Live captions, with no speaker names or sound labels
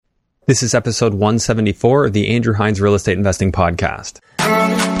This is episode 174 of the Andrew Hines Real Estate Investing Podcast.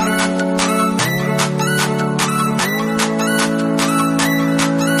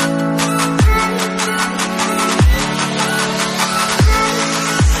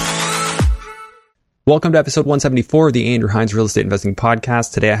 Welcome to episode 174 of the Andrew Hines Real Estate Investing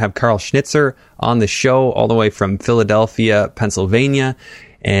Podcast. Today I have Karl Schnitzer on the show all the way from Philadelphia, Pennsylvania.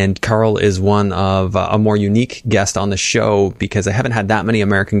 And Karl is one of a more unique guest on the show because I haven't had that many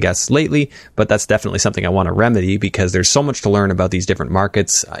American guests lately, but that's definitely something I want to remedy because there's so much to learn about these different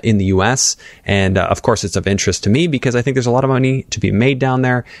markets in the US. And of course, it's of interest to me because I think there's a lot of money to be made down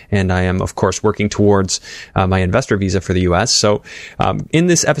there. And I am, of course, working towards my investor visa for the US. So in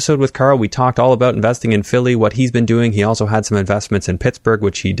this episode with Karl, we talked all about investing in Philly, what he's been doing. He also had some investments in Pittsburgh,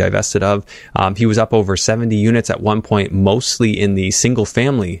 which he divested of. He was up over 70 units at one point, mostly in the single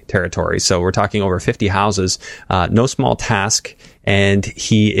family territory. So we're talking over 50 houses, no small task. And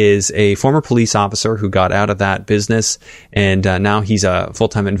he is a former police officer who got out of that business. And now he's a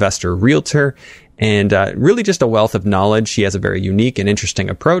full-time investor realtor. And really just a wealth of knowledge. He has a very unique and interesting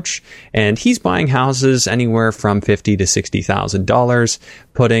approach. And he's buying houses anywhere from $50,000 to $60,000,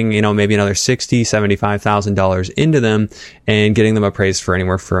 putting, maybe another $60,000, $75,000 into them and getting them appraised for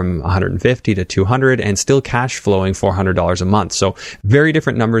anywhere from $150,000 to $200,000 and still cash flowing $400 a month. So very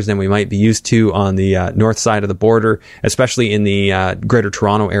different numbers than we might be used to on the north side of the border, especially in the greater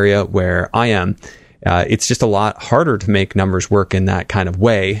Toronto area where I am. It's just a lot harder to make numbers work in that kind of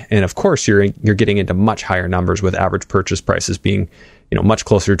way. And of course, you're getting into much higher numbers with average purchase prices being, much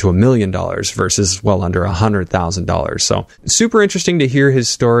closer to $1 million versus well under $100,000. So super interesting to hear his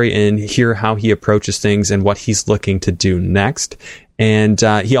story and hear how he approaches things and what he's looking to do next. And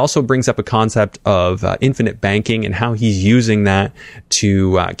he also brings up a concept of infinite banking and how he's using that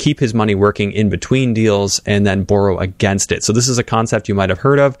to keep his money working in between deals and then borrow against it. So this is a concept you might have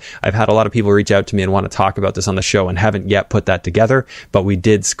heard of. I've had a lot of people reach out to me and want to talk about this on the show and haven't yet put that together, but we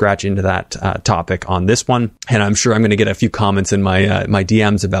did scratch into that topic on this one. And I'm sure I'm going to get a few comments in my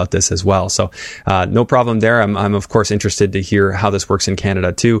DMs about this as well. So no problem there. I'm of course interested to hear how this works in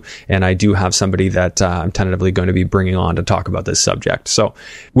Canada too. And I do have somebody that I'm tentatively going to be bringing on to talk about this subject. So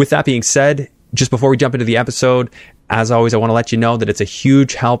with that being said, just before we jump into the episode, as always, I want to let you know that it's a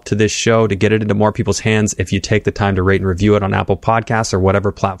huge help to this show to get it into more people's hands if you take the time to rate and review it on Apple Podcasts or whatever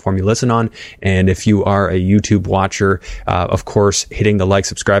platform you listen on. And if you are a YouTube watcher, of course, hitting the like,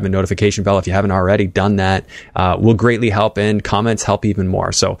 subscribe, and notification bell if you haven't already done that will greatly help, and comments help even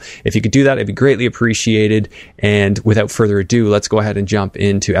more. So if you could do that, it'd be greatly appreciated. And without further ado, let's go ahead and jump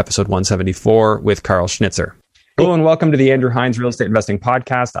into episode 174 with Karl Schnitzer. Hello and welcome to the Andrew Hines Real Estate Investing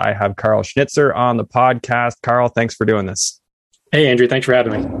Podcast. I have Karl Schnitzer on the podcast. Karl, thanks for doing this. Hey, Andrew, thanks for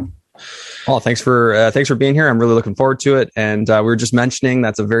having me. Well, thanks for being here. I'm really looking forward to it. And we were just mentioning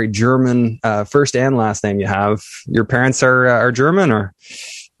that's a very German first and last name you have. Your parents are German, or?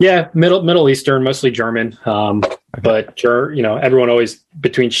 Yeah, Middle Eastern, mostly German. But everyone always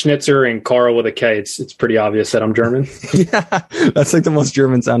between Schnitzer and Karl with a K. It's pretty obvious that I'm German. Yeah, that's like the most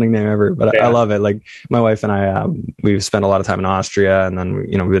German sounding name ever. But yeah. I love it. Like my wife and I, we've spent a lot of time in Austria, and then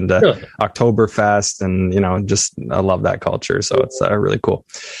we've been to really? Oktoberfest, and just I love that culture. So it's really cool.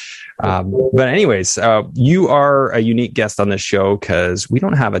 But anyways, you are a unique guest on this show because we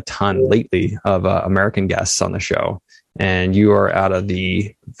don't have a ton lately of American guests on the show. And you are out of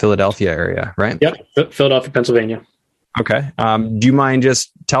the Philadelphia area, right? Yep, Philadelphia, Pennsylvania. Okay. Do you mind just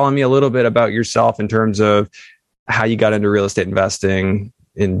telling me a little bit about yourself in terms of how you got into real estate investing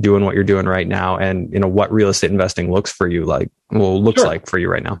and doing what you're doing right now, and what real estate investing looks for you like for you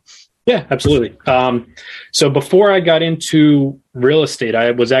right now? Yeah, absolutely. So before I got into real estate,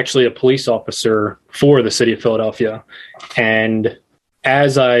 I was actually a police officer for the city of Philadelphia, and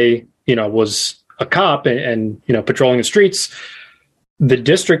as I was a cop and patrolling the streets, the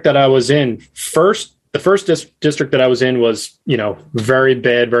district that I was in the first district that I was in was, very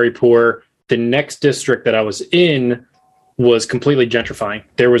bad, very poor. The next district that I was in was completely gentrifying.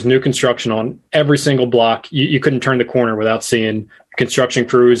 There was new construction on every single block. You couldn't turn the corner without seeing construction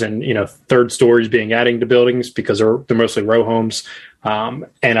crews and, third stories being adding to buildings because they're mostly row homes. And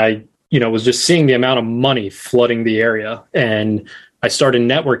I, was just seeing the amount of money flooding the area, and I started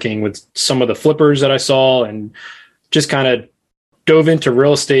networking with some of the flippers that I saw and just kind of dove into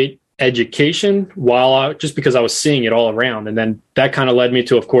real estate education just because I was seeing it all around. And then that kind of led me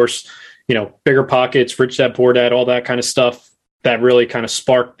to, of course, Bigger Pockets, Rich Dad, Poor Dad, all that kind of stuff that really kind of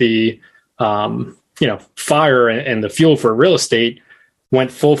sparked the, fire and the fuel for real estate. Went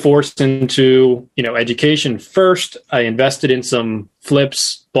full force into, education first. I invested in some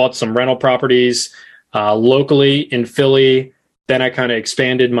flips, bought some rental properties locally in Philly Then I kind of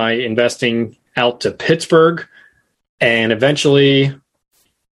expanded my investing out to Pittsburgh, and eventually,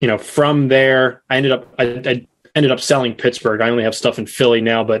 from there, I ended up selling Pittsburgh. I only have stuff in Philly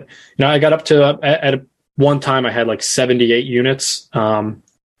now, but I got up to at one time I had like 78 units. I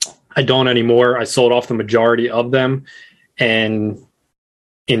don't anymore. I sold off the majority of them, and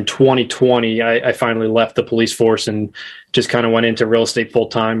in 2020, I finally left the police force and just kind of went into real estate full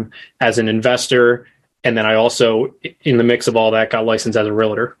time as an investor. And then I also, in the mix of all that, got licensed as a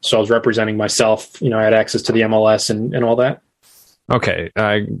realtor. So I was representing myself. I had access to the MLS and all that. Okay.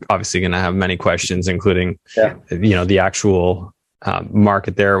 Obviously going to have many questions, including, the actual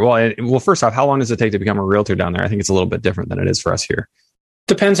market there. Well, first off, how long does it take to become a realtor down there? I think it's a little bit different than it is for us here.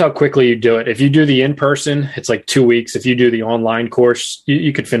 Depends how quickly you do it. If you do the in-person, it's like 2 weeks. If you do the online course,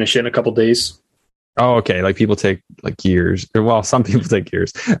 you could finish it in a couple of days. Oh, okay. Like people take like years. Well, some people take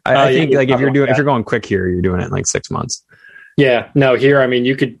years. I think like if you're going quick here, you're doing it in like 6 months. Yeah. No, here, I mean,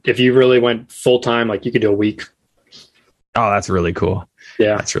 you could, if you really went full time, like you could do a week. Oh, that's really cool.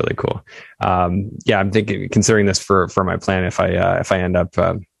 Yeah, that's really cool. I'm thinking, considering this for my plan, if I end up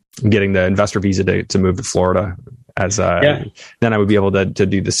getting the investor visa to move to Florida, then I would be able to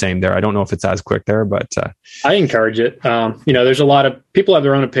do the same there. I don't know if it's as quick there, but I encourage it. There's a lot of people have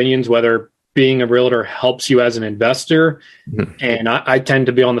their own opinions whether being a realtor helps you as an investor, and I tend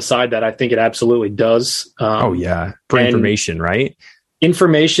to be on the side that I think it absolutely does. For information, right?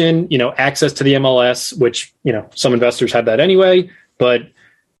 Information, access to the MLS, which, some investors have that anyway, but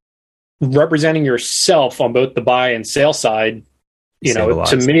representing yourself on both the buy and sale side,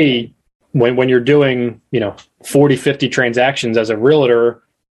 to me, when you're doing, 40, 50 transactions as a realtor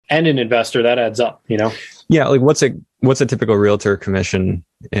and an investor, that adds up, Yeah. Like what's a typical realtor commission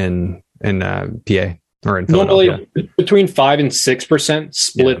in PA or in Philadelphia? Normally between 5 and 6%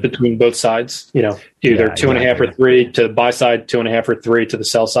 split between both sides, either 2.5 or 3 to the buy side, 2.5 or 3 to the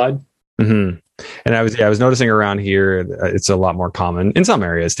sell side. Mm-hmm. And I was noticing around here, it's a lot more common in some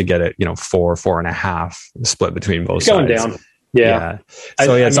areas to get it, 4.5 split between both sides. Going down. Yeah.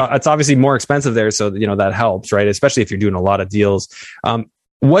 So it's obviously more expensive there. So, that helps, right? Especially if you're doing a lot of deals.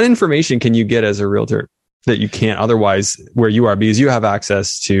 What information can you get as a realtor that you can't otherwise where you are? Because you have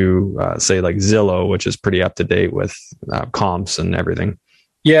access to, say like Zillow, which is pretty up to date with comps and everything.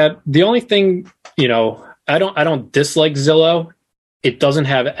 Yeah. The only thing, I don't dislike Zillow. It doesn't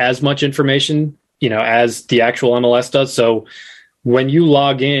have as much information, as the actual MLS does. So when you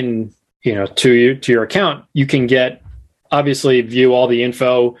log in, to your account, you can obviously view all the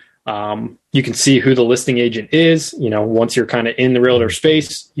info. You can see who the listing agent is. Once you're kind of in the realtor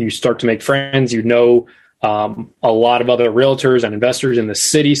space, you start to make friends, a lot of other realtors and investors in the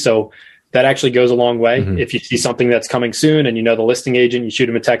city. So that actually goes a long way. Mm-hmm. If you see something that's coming soon and the listing agent, you shoot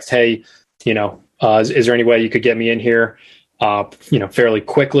him a text, hey, is there any way you could get me in here, fairly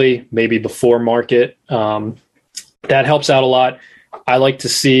quickly, maybe before market? That helps out a lot. I like to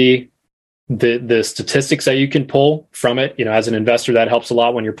see the statistics that you can pull from it. As an investor, that helps a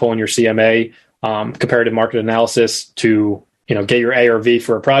lot when you're pulling your CMA, comparative market analysis to, get your ARV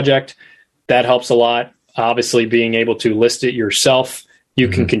for a project. That helps a lot. Obviously, being able to list it yourself, you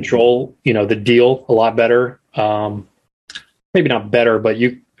can control, the deal a lot better. Maybe not better, but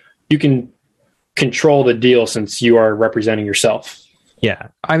you can control the deal since you are representing yourself. Yeah.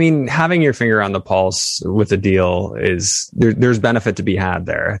 I mean, having your finger on the pulse with a deal there's benefit to be had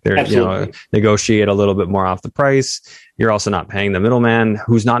there. Negotiate a little bit more off the price. You're also not paying the middleman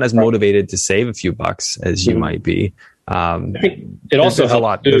who's not as motivated to save a few bucks as you might be. I think it also there's a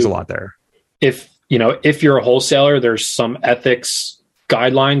lot. There's a lot there. If you're a wholesaler, there's some ethics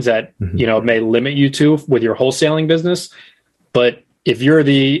guidelines that, may limit you to with your wholesaling business. But if you're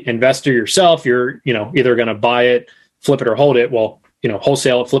the investor yourself, you're, either going to buy it, flip it or hold it. Well,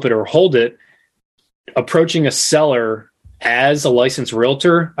 wholesale it, flip it or hold it. Approaching a seller as a licensed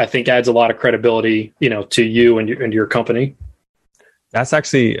realtor, I think adds a lot of credibility, to you and your company. That's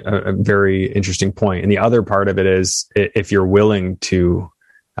actually a very interesting point. And the other part of it is if you're willing to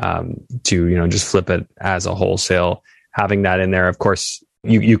just flip it as a wholesale, having that in there, of course,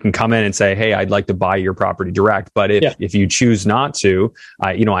 you can come in and say, hey, I'd like to buy your property direct. But if you choose not to,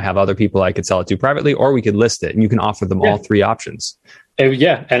 I have other people I could sell it to privately, or we could list it and you can offer them all three options.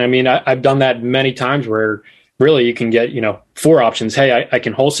 Yeah. And I mean, I've done that many times where really you can get, 4 options. Hey, I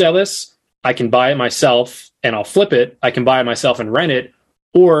can wholesale this. I can buy it myself and I'll flip it. I can buy it myself and rent it,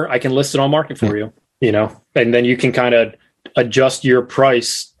 or I can list it on market for you, and then you can kind of adjust your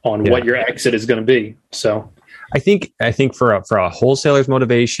price on what your exit is going to be. So I think for a wholesaler's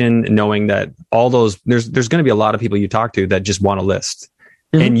motivation, knowing that all those there's going to be a lot of people you talk to that just want to list,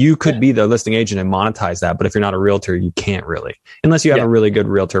 And you could be the listing agent and monetize that. But if you're not a realtor, you can't really, unless you have a really good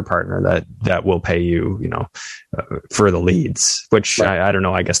realtor partner that will pay you, for the leads, which I don't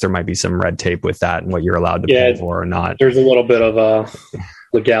know. I guess there might be some red tape with that and what you're allowed to pay for or not. There's a little bit of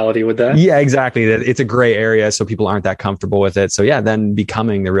legality with that. Yeah, exactly. It's a gray area. So people aren't that comfortable with it. So then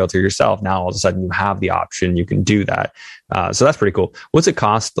becoming the realtor yourself, now all of a sudden you have the option, you can do that. So that's pretty cool. What's it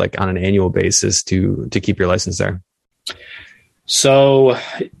cost like on an annual basis to keep your license there? So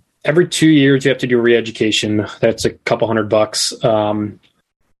every 2 years you have to do a re-education. That's a couple $100.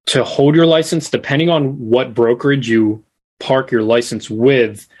 To hold your license, depending on what brokerage you park your license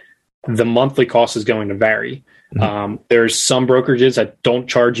with, the monthly cost is going to vary. There's some brokerages that don't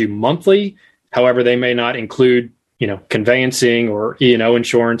charge you monthly. However, they may not include, conveyancing or E&O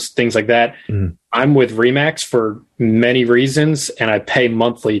insurance, things like that. I'm with Remax for many reasons, and I pay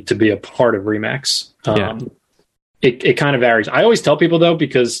monthly to be a part of Remax. It kind of varies. I always tell people though,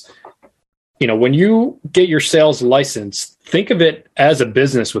 because, when you get your sales license, think of it as a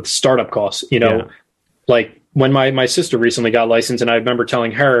business with startup costs, like when my sister recently got licensed, and I remember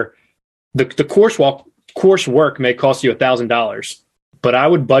telling her the coursework may cost you $1,000, but I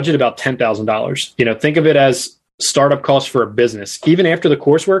would budget about $10,000. Think of it as startup costs for a business. Even after the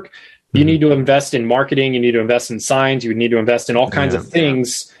coursework, you need to invest in marketing. You need to invest in signs. You need to invest in all kinds of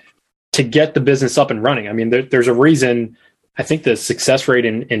things to get the business up and running. I mean, there's a reason. I think the success rate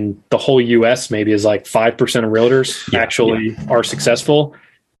in the whole US maybe is like 5% of realtors actually are successful.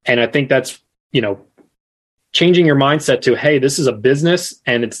 And I think that's, changing your mindset to, hey, this is a business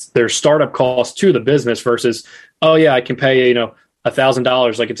and there's startup costs to the business versus, oh yeah, I can pay,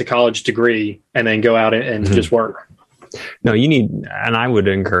 $1,000 like it's a college degree and then go out and just work. No, you need, and I would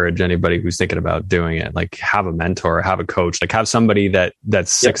encourage anybody who's thinking about doing it, like have a mentor, have a coach, like have somebody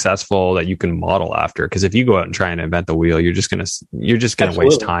that's successful that you can model after. Because if you go out and try and invent the wheel, you're just gonna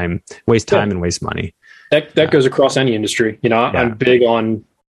waste time and waste money. That goes across any industry. I'm big on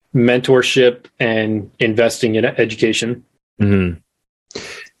mentorship and investing in education.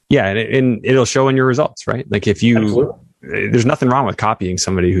 Yeah, and it'll show in your results, right? Like if you. There's nothing wrong with copying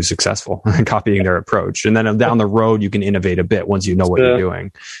somebody who's successful and copying their approach. And then down the road, you can innovate a bit once you know what you're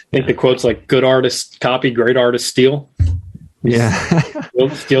doing. I think the quote's like, good artists copy, great artists steal. Yeah.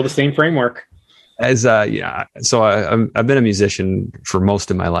 Steal the same framework. So I've been a musician for most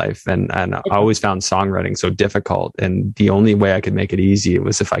of my life, and I always found songwriting so difficult. And the only way I could make it easy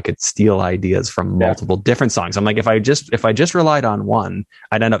was if I could steal ideas from multiple different songs. I'm like, if I just relied on one,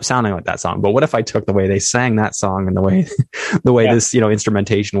 I'd end up sounding like that song. But what if I took the way they sang that song and the way this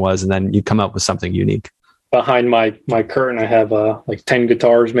instrumentation was, and then you come up with something unique. Behind my curtain, I have like 10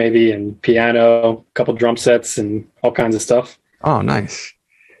 guitars maybe, and piano, a couple drum sets, and all kinds of stuff. Oh, nice.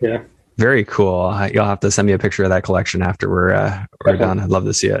 Yeah. Very cool. You'll have to send me a picture of that collection after we're done. I'd love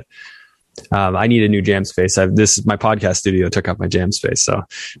to see it. I need a new jam space. My podcast studio took up my jam space, so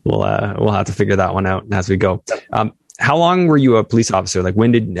we'll have to figure that one out as we go. How long were you a police officer? Like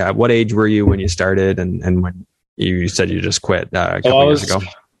what age were you when you started, and when you said you just quit a couple years ago?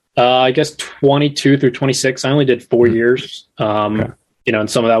 I guess 22 through 26. I only did 4 years. And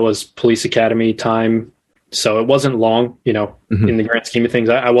some of that was police academy time. So it wasn't long, in the grand scheme of things.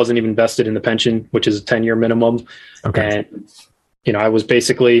 I wasn't even vested in the pension, which is a 10-year minimum. Okay. And, I was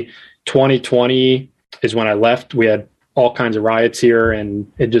basically 2020 is when I left. We had all kinds of riots here and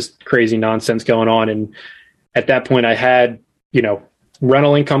it just crazy nonsense going on. And at that point I had,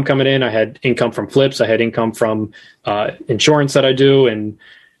 rental income coming in. I had income from flips. I had income from insurance that I do. And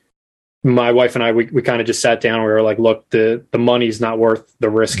my wife and I, we kind of just sat down. We were like, look, the money's not worth the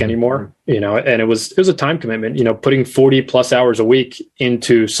risk anymore, and it was a time commitment, putting 40 plus hours a week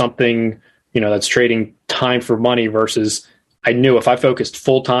into something, that's trading time for money versus I knew if I focused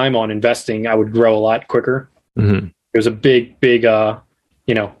full time on investing, I would grow a lot quicker. It was a big,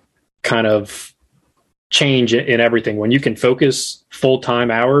 kind of change in everything. When you can focus full-time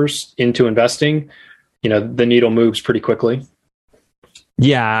hours into investing, the needle moves pretty quickly.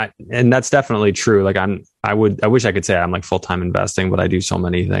 Yeah, and that's definitely true. Like I wish I could say I'm like full-time investing, but I do so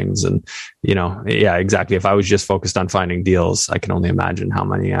many things. And, yeah, exactly. If I was just focused on finding deals, I can only imagine how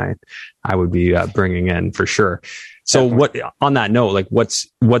many I would be bringing in for sure. So on that note, like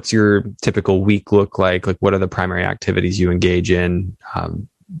what's your typical week look like? Like what are the primary activities you engage in? And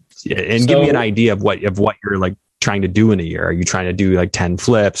give me an idea of what you're like trying to do in a year. Are you trying to do like 10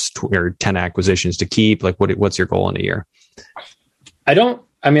 flips or 10 acquisitions to keep? Like what's your goal in a year?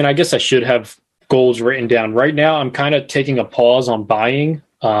 I guess I should have goals written down. Right now, I'm kind of taking a pause on buying.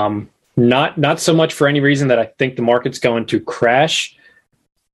 Not so much for any reason that I think the market's going to crash,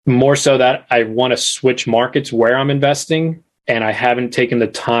 more so that I want to switch markets where I'm investing. and I haven't taken the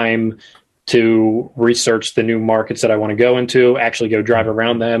time to research the new markets that I want to go into, actually go drive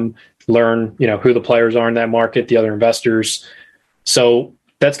around them, learn, who the players are in that market, the other investors. So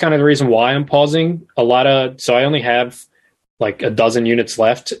that's kind of the reason why I'm pausing. So I only have like a dozen units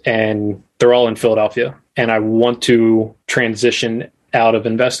left, and they're all in Philadelphia. And I want to transition out of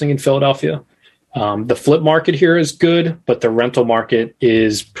investing in Philadelphia. The flip market here is good, but the rental market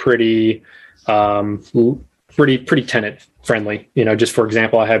is pretty tenant friendly. Just for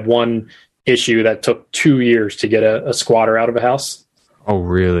example, I had one issue that took 2 years to get a squatter out of a house. Oh,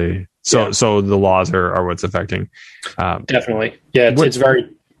 really? So the laws are what's affecting. Definitely. Yeah. It's very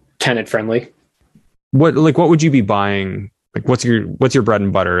tenant friendly. What would you be buying? Like, what's your bread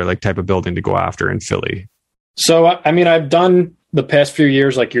and butter, like, type of building to go after in Philly? So, I've done the past few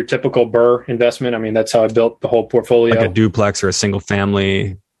years, like your typical Burr investment. That's how I built the whole portfolio. Like a duplex or a single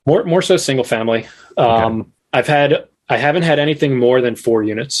family? More so single family. Okay. I haven't had anything more than 4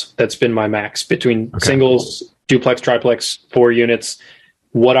 units. That's been my max between singles, duplex, triplex, 4 units.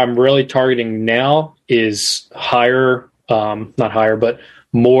 What I'm really targeting now is higher, not higher, but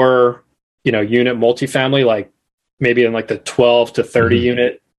more, unit multifamily, like maybe in like the 12 to 30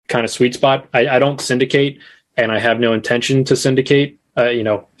 unit kind of sweet spot. I don't syndicate, and I have no intention to syndicate.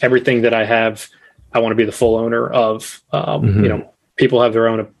 Everything that I have, I want to be the full owner of. People have their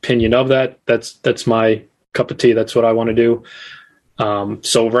own opinion of that. That's my cup of tea. That's what I want to do.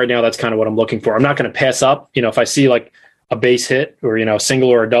 So right now, that's kind of what I'm looking for. I'm not going to pass up. If I see like a base hit or, a single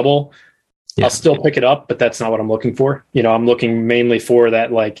or a double, I'll still pick it up, but that's not what I'm looking for. I'm looking mainly for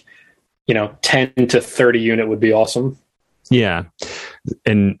that, like, 10 to 30 unit would be awesome. Yeah.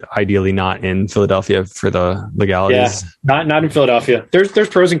 And ideally not in Philadelphia for the legalities. Yeah, not in Philadelphia. There's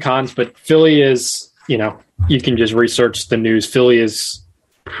pros and cons, but Philly is, you can just research the news. Philly is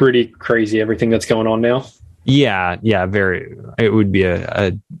pretty crazy, everything that's going on now. Yeah. Very. It would be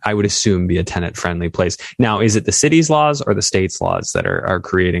I would assume be a tenant friendly place. Now, is it the city's laws or the state's laws that are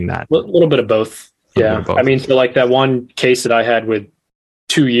creating that? A little bit of both. Yeah. So like that one case that I had with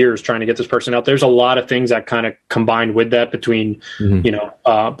 2 years trying to get this person out, there's a lot of things that kind of combined with that between,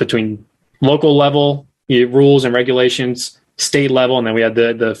 between local level rules and regulations, state level, and then we had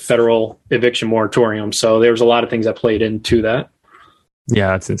the federal eviction moratorium. So there was a lot of things that played into that.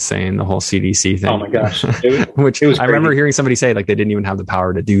 Yeah, that's insane. The whole CDC thing. Oh my gosh. Which I remember hearing somebody say, like, they didn't even have the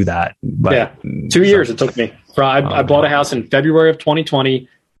power to do that. But 2 years it took me. I bought a house in February of 2020,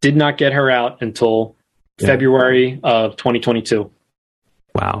 did not get her out until February of 2022.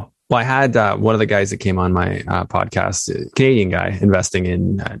 Wow. Well, I had one of the guys that came on my podcast, a Canadian guy investing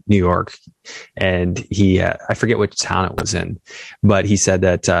in New York, and he I forget which town it was in, but he said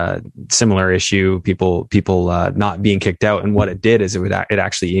that similar issue, people not being kicked out, and what it did is it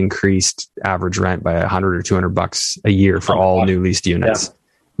actually increased average rent by $100 or $200 a year for all new leased units.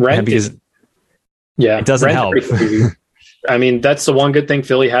 Yeah. Rent because it doesn't help. That's the one good thing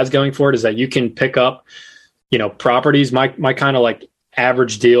Philly has going for it, is that you can pick up, properties. My kind of like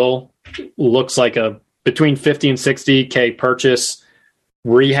average deal looks like a between 50 and 60K purchase,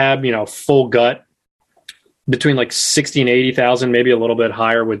 rehab, full gut, between like 60 and 80,000, maybe a little bit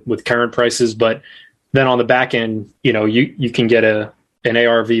higher with current prices. But then on the back end, you can get an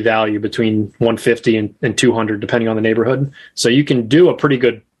ARV value between 150 and 200, depending on the neighborhood. So you can do a pretty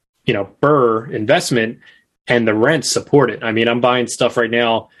good, Burr investment, and the rents support it. I'm buying stuff right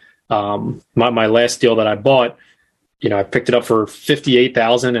now. My last deal that I bought, I picked it up for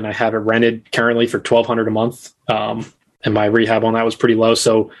 $58,000, and I have it rented currently for $1,200 a month. And my rehab on that was pretty low.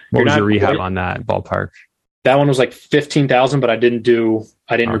 So what was your rehab on that ballpark? That one was like $15,000, but I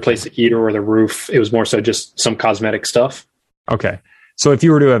didn't replace the heater or the roof. It was more so just some cosmetic stuff. Okay. So if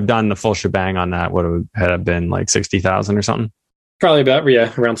you were to have done the full shebang on that, would it have been like 60,000 or something? Probably about,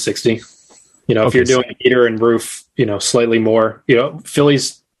 around 60. If you're doing heater and roof, slightly more,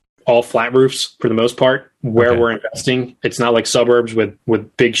 Philly's all flat roofs for the most part where we're investing. It's not like suburbs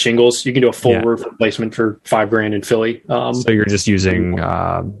with big shingles. You can do a full roof replacement for $5,000 in Philly. So you're just using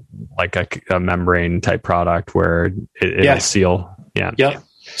like a membrane type product where it'll seal. Yeah.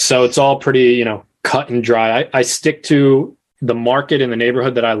 So it's all pretty, cut and dry. I stick to the market in the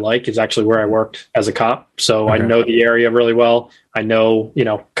neighborhood that I like is actually where I worked as a cop. So I know the area really well. I know,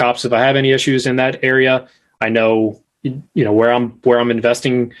 cops, if I have any issues in that area, I know, where I'm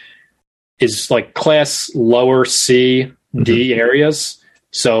investing is like class lower C, D areas.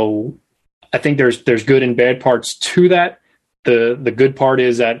 So I think there's good and bad parts to that. The good part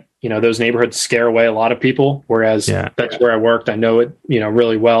is that, those neighborhoods scare away a lot of people, whereas that's where I worked. I know it,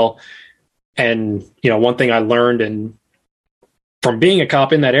 really well. And, one thing I learned and from being a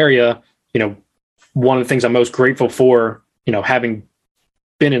cop in that area, one of the things I'm most grateful for having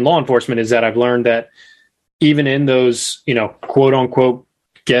been in law enforcement, is that I've learned that even in those, quote unquote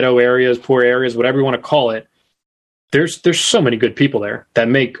ghetto areas, poor areas, whatever you want to call it, there's so many good people there that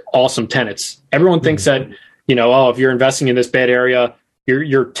make awesome tenants. Everyone thinks that, if you're investing in this bad area,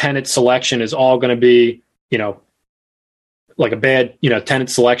 your tenant selection is all going to be, like a bad,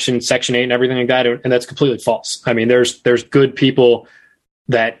 tenant selection, Section 8 and everything like that. And that's completely false. I mean, there's good people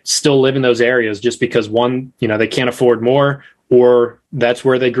that still live in those areas just because one, they can't afford more, or that's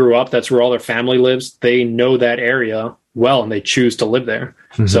where they grew up. That's where all their family lives. They know that area well and they choose to live there.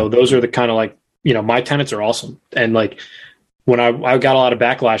 Mm-hmm. So those are the kind of like, my tenants are awesome. And like when I got a lot of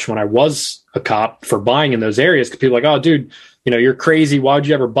backlash when I was a cop for buying in those areas, because people are like, oh, dude, you're crazy. Why'd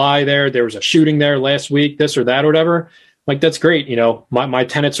you ever buy there? There was a shooting there last week, this or that or whatever. Like, that's great. My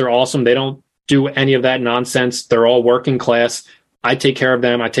tenants are awesome. They don't do any of that nonsense. They're all working class. I take care of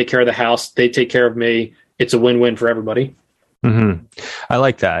them. I take care of the house. They take care of me. It's a win-win for everybody. Mm-hmm. I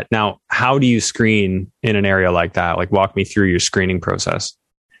like that. Now, how do you screen in an area like that? Like, walk me through your screening process.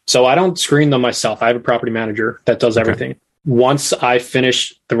 So I don't screen them myself. I have a property manager that does everything. Once I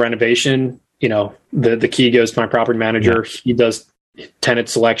finish the renovation, the key goes to my property manager. Yeah. He does tenant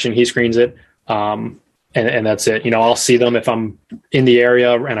selection. He screens it. And that's it. I'll see them if I'm in the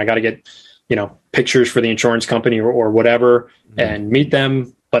area and I got to get, pictures for the insurance company or whatever, and meet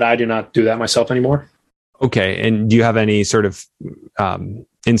them. But I do not do that myself anymore. Okay. And do you have any sort of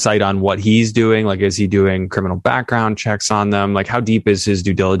insight on what he's doing? Like, is he doing criminal background checks on them? Like, how deep is his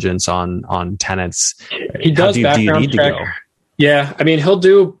due diligence on tenants? He does background check. Yeah. I mean, he'll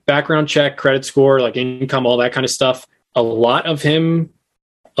do background check, credit score, like income, all that kind of stuff. A lot of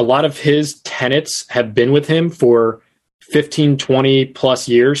his tenants have been with him for 15, 20 plus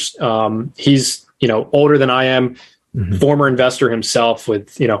years. He's, older than I am, former investor himself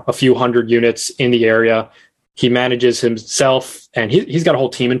with, a few hundred units in the area. He manages himself and he's got a whole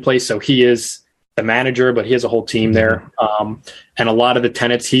team in place. So he is the manager, but he has a whole team there. And a lot of the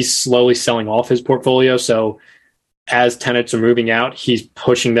tenants, he's slowly selling off his portfolio. So as tenants are moving out, he's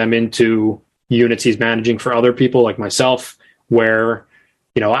pushing them into units he's managing for other people like myself, where,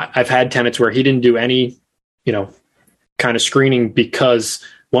 I've had tenants where he didn't do any, kind of screening because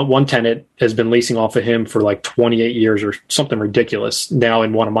one tenant has been leasing off of him for like 28 years or something ridiculous now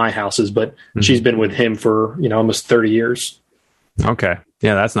in one of my houses, but she's been with him for, almost 30 years. Okay.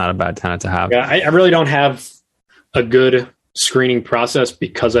 Yeah. That's not a bad tenant to have. Yeah. I really don't have a good screening process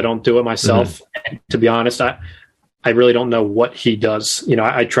because I don't do it myself. And to be honest, I really don't know what he does.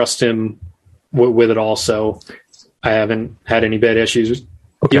 I trust him with it all. So I haven't had any bad issues.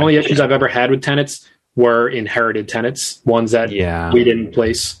 Okay. The only issues I've ever had with tenants were inherited tenants, ones that we didn't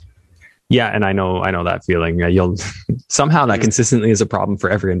place. Yeah. And I know that feeling. You'll somehow that consistently is a problem for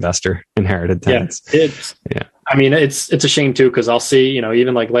every investor, inherited tenants. Yeah. I mean, it's a shame too, because I'll see,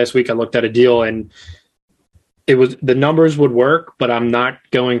 even like last week I looked at a deal and it was, the numbers would work, but I'm not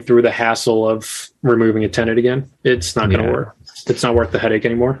going through the hassle of removing a tenant again. It's not going to work. It's not worth the headache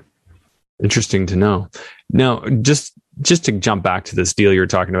anymore. Interesting to know. Now, just to jump back to this deal you're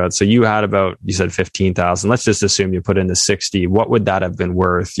talking about. So you had you said 15,000. Let's just assume you put in the 60. What would that have been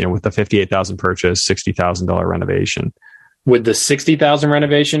worth? With the 58,000 purchase, $60,000 renovation. With the 60,000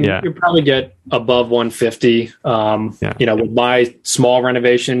 renovation, you probably get above 150. With my small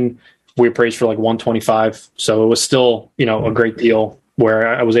renovation, we appraised for like 125. So it was still, a great deal where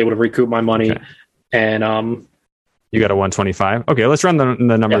I was able to recoup my money. Okay. And you got a 125. Okay, let's run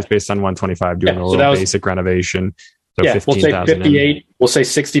the numbers based on 125. Doing a little basic renovation. So we'll say 58. We'll say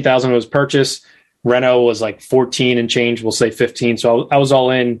 60,000 was purchased. Reno was like 14 and change. We'll say 15. So I was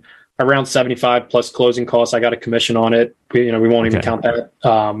all in around 75 plus closing costs. I got a commission on it. We won't even count that.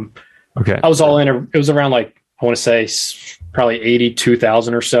 I was all in. It was around like, I want to say probably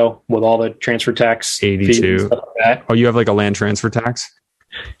 82,000 or so with all the transfer tax. 82. Stuff like that. Oh, you have like a land transfer tax?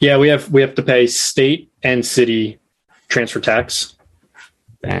 Yeah, we have to pay state and city transfer tax.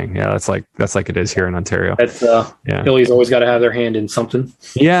 Dang, yeah, that's like it is here in Ontario. Philly's always got to have their hand in something.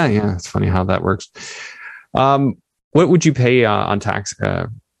 Yeah, it's funny how that works. What would you pay on tax,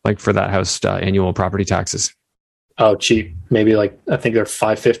 like for that house, annual property taxes? Oh, cheap. Maybe like I think they're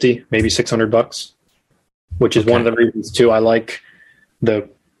 $550, maybe $600, which is one of the reasons too I like the,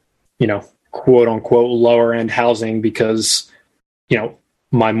 quote unquote lower end housing, because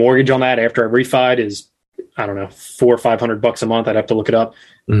my mortgage on that after I refied is, I don't know, $400 or $500 a month. I'd have to look it up.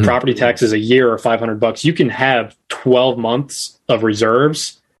 Property taxes a year or $500. You can have 12 months of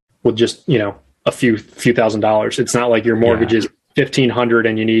reserves with just, a few $1,000s. It's not like your mortgage is $1,500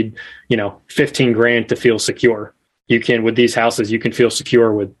 and you need, $15,000 to feel secure. you can, with these houses, you can feel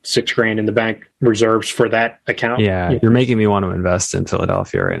secure with $6,000 in the bank reserves for that account. Yeah. You're making me want to invest in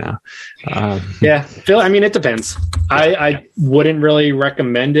Philadelphia right now. Yeah. I mean, it depends. I wouldn't really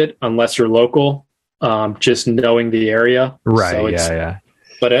recommend it unless you're local, just knowing the area. Right. So Yeah.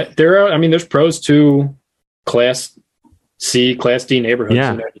 But there's pros to Class C, Class D neighborhoods.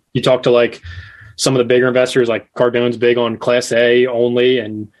 Yeah. You talk to like some of the bigger investors, like Cardone's big on Class A only.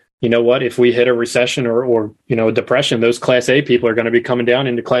 And you know what? If we hit a recession or a depression, those Class A people are going to be coming down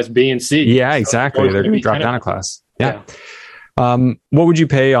into Class B and C. Yeah, exactly. They're going to drop down a class. Yeah. What would you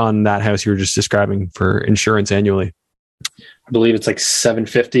pay on that house you were just describing for insurance annually? I believe it's like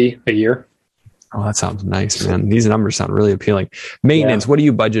 $750 a year. Oh, that sounds nice, man. These numbers sound really appealing. Maintenance. What do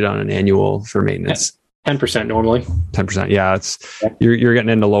you budget on an annual for maintenance? 10% normally. 10%. Yeah, you're getting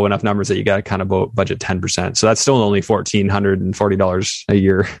into low enough numbers that you got to kind of budget 10%. So that's still only $1,440 a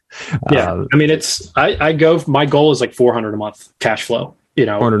year. Yeah, my goal is like $400 a month cash flow.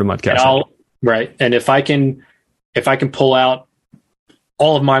 $400 a month cash flow. Right, and if I can pull out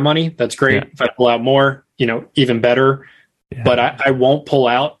all of my money, that's great. Yeah. If I pull out more, even better. Yeah. But I won't pull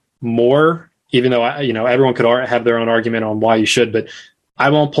out more, even though everyone could have their own argument on why you should, but I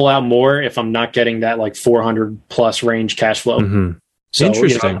won't pull out more if I'm not getting that like 400 plus range cash flow. Mm-hmm. So,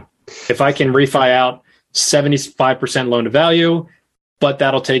 interesting. If I can refi out 75% loan to value, but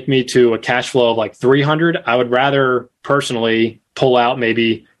that'll take me to a cash flow of like 300, I would rather personally pull out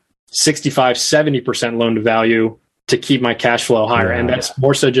maybe 65, 70% loan to value to keep my cash flow higher. And that's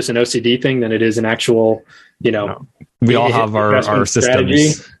more so just an OCD thing than it is an actual, we all have our systems.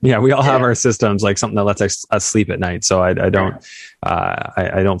 Strategy. Yeah, we all have our systems, like something that lets us sleep at night. So I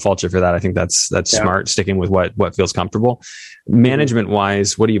don't fault you for that. I think that's smart, sticking with what feels comfortable. Management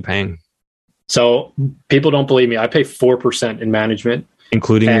wise, what are you paying? So people don't believe me. I pay 4% in management,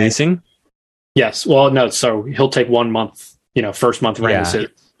 including leasing. Yes. Well, no. So he'll take 1 month, first month rent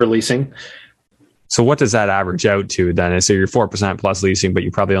for leasing. So what does that average out to then? So you're 4% plus leasing, but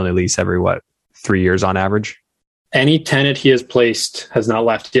you probably only lease every 3 years on average? Any tenant he has placed has not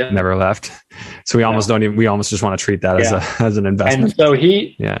left yet. Never left. So we almost just want to treat that as an investment. And so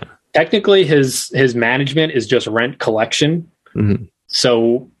technically his management is just rent collection. Mm-hmm.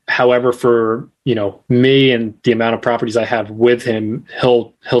 So however, for, me and the amount of properties I have with him,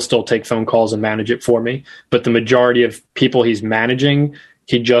 he'll still take phone calls and manage it for me. But the majority of people he's managing,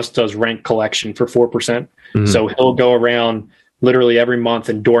 he just does rent collection for 4%. Mm-hmm. So he'll go around literally every month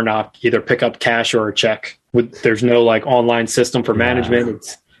and door knock, either pick up cash or a check. There's no like online system for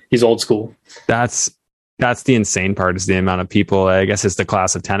management. He's old school. That's the insane part, is the amount of people, I guess it's the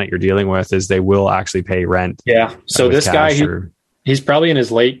class of tenant you're dealing with, is they will actually pay rent. Yeah. So this guy, he's probably in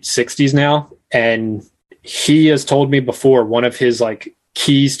his late 60s now. And he has told me before, one of his like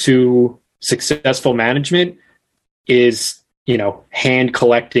keys to successful management is, hand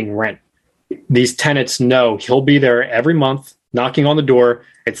collecting rent. These tenants know he'll be there every month knocking on the door.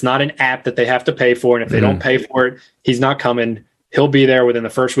 It's not an app that they have to pay for. And if they don't pay for it, he's not coming. He'll be there within the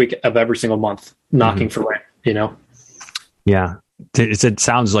first week of every single month knocking for rent, Yeah. It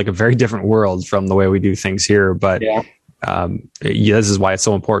sounds like a very different world from the way we do things here, but this is why it's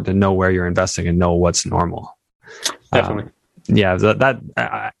so important to know where you're investing and know what's normal. Definitely.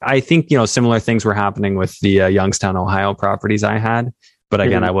 I think, similar things were happening with the Youngstown, Ohio properties I had. But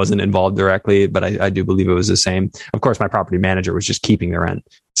again, I wasn't involved directly, but I do believe it was the same. Of course, my property manager was just keeping the rent,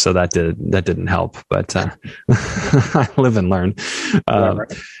 so that didn't help. But I live and learn.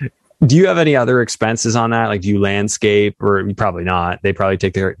 Do you have any other expenses on that? Like, do you landscape, or probably not? They probably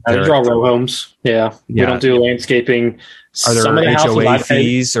take their I draw row homes. Yeah, we don't do landscaping. Are there HOA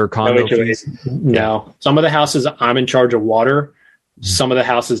fees or condo fees? No. Some of the houses I'm in charge of water. Some of the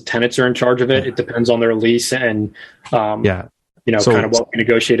houses tenants are in charge of it. It depends on their lease and kind of what we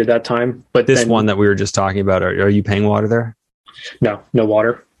negotiated that time. But this one that we were just talking about, are you paying water there? No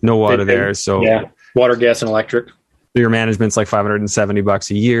water. No water there. So water, gas, and electric. Your management's like $570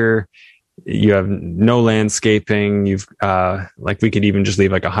 a year. You have no landscaping. You've we could even just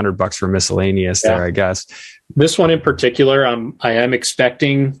leave like $100 for miscellaneous there, I guess. This one in particular, I am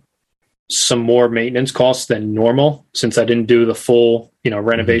expecting some more maintenance costs than normal, since I didn't do the full,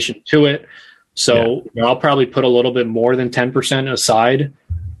 renovation to it. So I'll probably put a little bit more than 10% aside.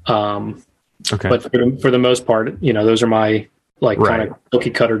 Okay. But for the most part, those are my kind of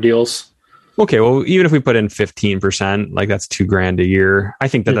cookie cutter deals. Okay. Well, even if we put in 15%, like that's $2,000 a year, I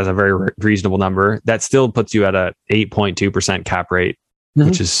think that's a very reasonable number. That still puts you at a 8.2% cap rate,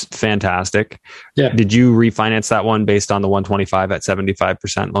 which is fantastic. Yeah. Did you refinance that one based on the 125 at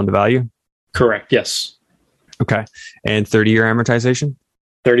 75% loan to value? Correct. Yes. Okay. And 30-year amortization?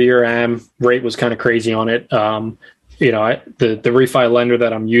 30-year am rate was kind of crazy on it. the refi lender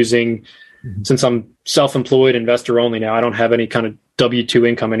that I'm using, since I'm self-employed investor only now, I don't have any kind of W-2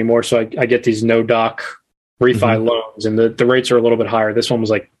 income anymore. So I get these no doc refi loans, and the rates are a little bit higher. This one was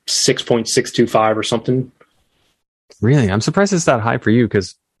like 6.625 or something. Really? I'm surprised it's that high for you,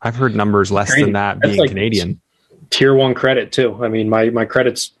 because I've heard numbers less than that being like Canadian. Tier 1 credit too. I mean, my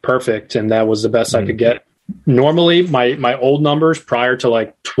credit's perfect, and that was the best I could get. Normally, my old numbers prior to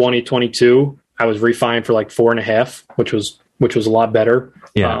like 2022, I was refining for like 4.5, which was a lot better.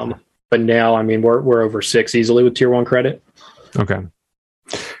 Yeah. But now, I mean, we're over 6 easily with Tier 1 credit. Okay.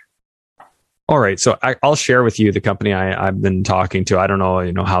 All right. So I'll share with you the company I've been talking to. I don't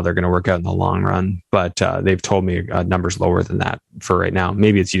know, how they're going to work out in the long run, but they've told me numbers lower than that for right now.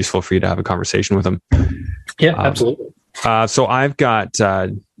 Maybe it's useful for you to have a conversation with them. Yeah, absolutely. So I've got,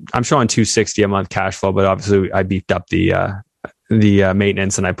 I'm showing $260 a month cash flow, but obviously I beefed up the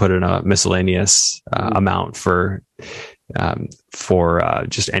maintenance, and I put in a miscellaneous amount for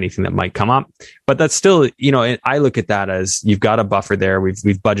just anything that might come up. But that's still, I look at that as you've got a buffer there. We've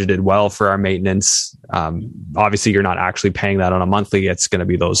budgeted well for our maintenance. Obviously you're not actually paying that on a monthly. It's going to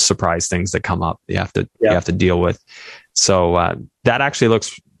be those surprise things that come up you have to deal with. So that actually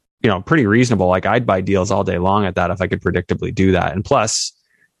looks, pretty reasonable. Like I'd buy deals all day long at that if I could predictably do that. And plus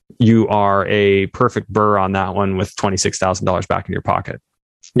you are a perfect burr on that one with $26,000 back in your pocket.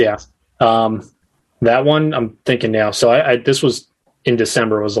 Yeah. That one I'm thinking now. So this was in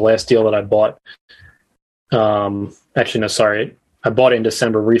December, was the last deal that I bought. Actually, no, sorry. I bought it in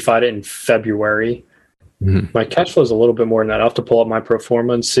December, refied it in February. My cash flow is a little bit more than that. I'll have to pull up my pro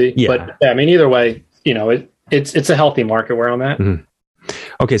forma and see. Yeah. But yeah, I mean, either way, it's a healthy market where I'm at.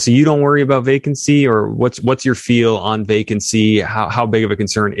 Okay. So you don't worry about vacancy, or what's your feel on vacancy? How big of a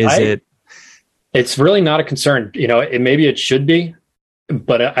concern is it? It's really not a concern. Maybe it should be,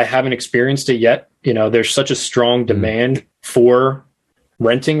 but I haven't experienced it yet. There's such a strong demand for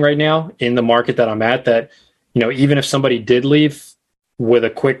renting right now in the market that I'm at that, even if somebody did leave with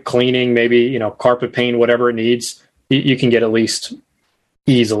a quick cleaning, maybe, carpet paint, whatever it needs, you can get at least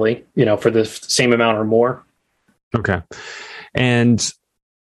easily, for the same amount or more. Okay. And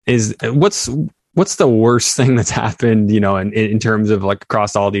what's the worst thing that's happened, in terms of like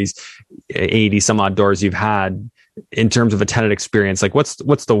across all these 80 some odd doors you've had, in terms of a tenant experience? Like what's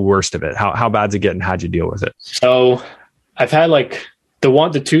the worst of it? How bad's it getting? How'd you deal with it? So I've had like the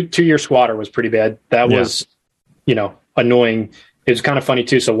 2-year squatter was pretty bad. That was, annoying. It was kind of funny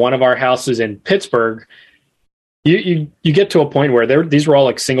too. So one of our houses in Pittsburgh, you get to a point where these were all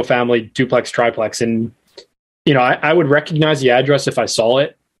like single family duplex, triplex. And, I would recognize the address if I saw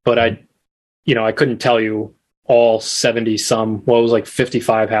it, but I couldn't tell you all 70 some, it was like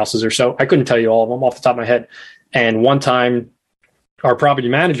 55 houses or so. I couldn't tell you all of them off the top of my head. And one time our property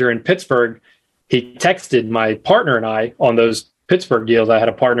manager in Pittsburgh, he texted my partner and I on those Pittsburgh deals. I had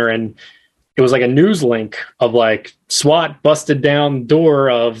a partner, and it was like a news link of like SWAT busted down the door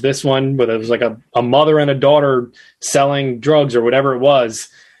of this one, but it was like a mother and a daughter selling drugs or whatever it was.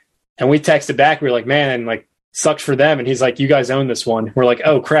 And we texted back. We were like, man, like sucks for them. And he's like, you guys own this one. We're like,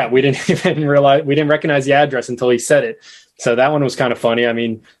 oh crap. We didn't even realize, we didn't recognize the address until he said it. So that one was kind of funny. I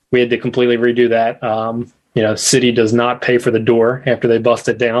mean, we had to completely redo that. City does not pay for the door after they bust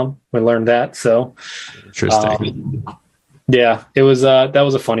it down. We learned that. So interesting. Yeah, it was, that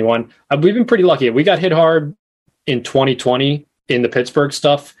was a funny one. We've been pretty lucky. We got hit hard in 2020 in the Pittsburgh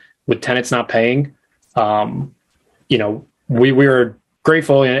stuff with tenants not paying. We were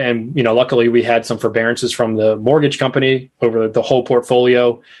grateful and luckily we had some forbearances from the mortgage company over the whole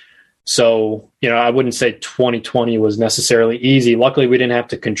portfolio. So, I wouldn't say 2020 was necessarily easy. Luckily we didn't have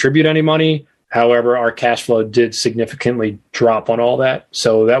to contribute any money. However, our cash flow did significantly drop on all that.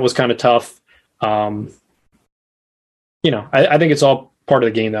 So that was kind of tough. I think it's all part of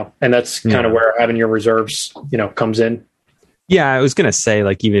the game though. And that's kind of where having your reserves, comes in. Yeah. I was going to say,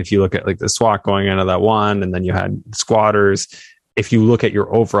 like, even if you look at like the SWAT going into that one, and then you had squatters, if you look at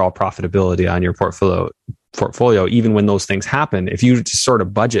your overall profitability on your portfolio, even when those things happen, if you just sort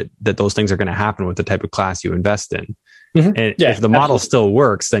of budget that those things are going to happen with the type of class you invest in, and if the model still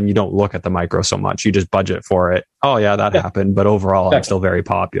works, then you don't look at the micro so much. You just budget for it. Oh yeah, that happened. But overall, I'm still very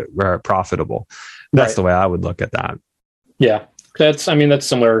profitable. That's the way I would look at that. Yeah. That's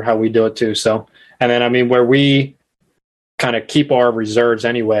similar how we do it too. So, and then, where we kind of keep our reserves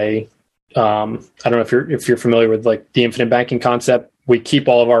anyway, I don't know if you're familiar with like the infinite banking concept. We keep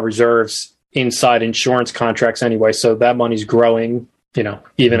all of our reserves inside insurance contracts anyway. So that money's growing,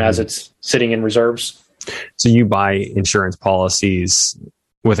 even as it's sitting in reserves. So you buy insurance policies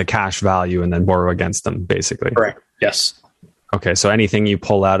with a cash value and then borrow against them, basically. Correct. Yes. Okay, so anything you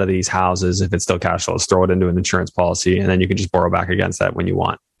pull out of these houses, if it's still cash flows, throw it into an insurance policy, and then you can just borrow back against that when you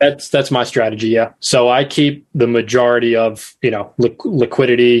want. That's my strategy. Yeah. So I keep the majority of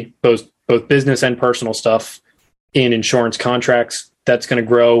liquidity, both business and personal stuff, in insurance contracts. That's going to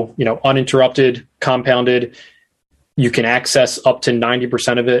grow, uninterrupted, compounded. You can access up to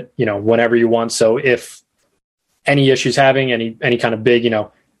 90% of it, whenever you want. So if any issues having any kind of big,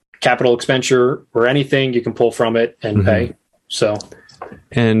 capital expenditure or anything, you can pull from it and pay. So,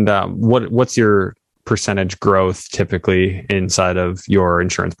 and what's your percentage growth typically inside of your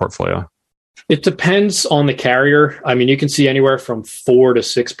insurance portfolio? It depends on the carrier. I mean, you can see anywhere from 4 to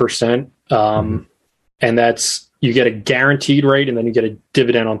 6%, and that's, you get a guaranteed rate, and then you get a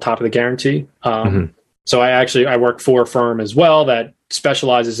dividend on top of the guarantee. So I work for a firm as well that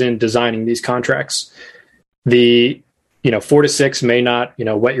specializes in designing these contracts. The 4 to 6 may not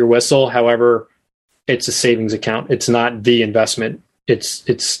wet your whistle. However, it's a savings account. It's not the investment. It's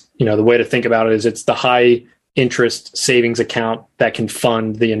the way to think about it is it's the high interest savings account that can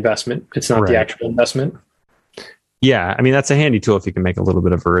fund the investment. It's not the actual investment. Yeah. I mean, that's a handy tool if you can make a little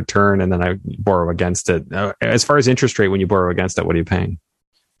bit of a return and then I borrow against it. As far as interest rate, when you borrow against it, what are you paying?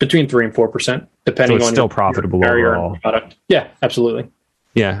 Between 3 and 4%, depending on still profitable overall. Product. Yeah, absolutely.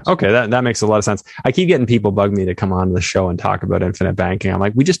 Yeah. Okay. That makes a lot of sense. I keep getting people bug me to come on the show and talk about infinite banking. I'm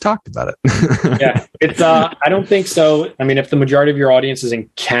like, we just talked about it. Yeah. It's, I don't think so. I mean, if the majority of your audience is in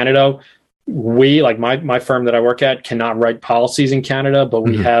Canada, we, like my firm that I work at, cannot write policies in Canada, but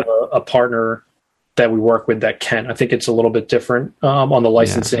we have a partner that we work with that can. I think it's a little bit different on the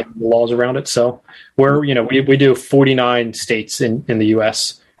licensing laws around it. So we do 49 states in the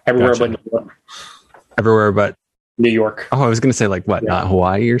US, everywhere but New York. Everywhere but New York. Oh, I was going to say not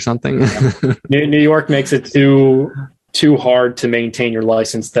Hawaii or something. New York makes it too hard to maintain your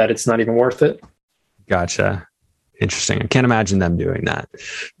license that it's not even worth it. Gotcha. Interesting. I can't imagine them doing that.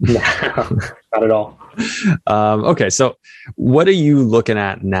 No, not at all. Okay. So what are you looking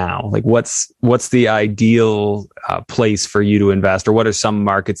at now? Like what's the ideal place for you to invest, or what are some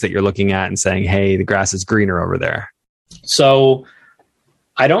markets that you're looking at and saying, hey, the grass is greener over there? So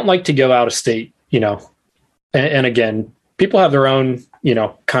I don't like to go out of state, and again, people have their own,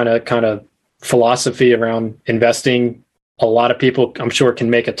 kind of philosophy around investing. A lot of people, I'm sure, can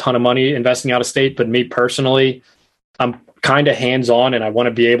make a ton of money investing out of state, but me personally, I'm kind of hands-on and I want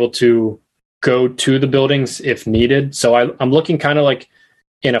to be able to go to the buildings if needed. So I'm looking kind of like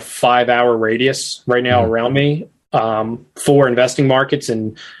in a 5-hour radius right now around me for investing markets.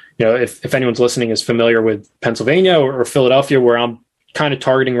 And, if anyone's listening is familiar with Pennsylvania or Philadelphia, where I'm kind of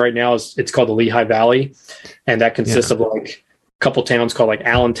targeting right now, it's called the Lehigh Valley. And that consists of like a couple towns called like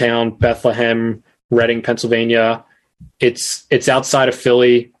Allentown, Bethlehem, Reading, Pennsylvania. It's outside of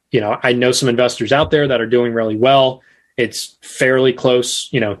Philly. I know some investors out there that are doing really well. It's fairly close,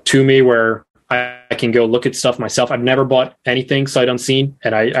 to me, where I can go look at stuff myself. I've never bought anything sight unseen,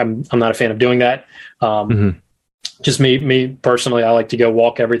 and I'm not a fan of doing that. Just me personally, I like to go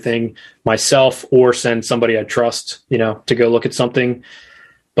walk everything myself or send somebody I trust, to go look at something.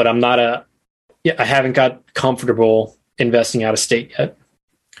 But I haven't got comfortable investing out of state yet.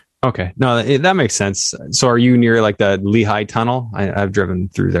 Okay. No, that makes sense. So are you near like the Lehigh Tunnel? I've driven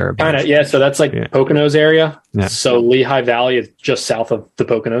through there. Kind of, yeah. So that's like Poconos area. Yeah. So Lehigh Valley is just south of the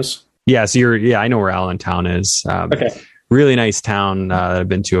Poconos. Yeah. So I know where Allentown is. Okay. Really nice town that I've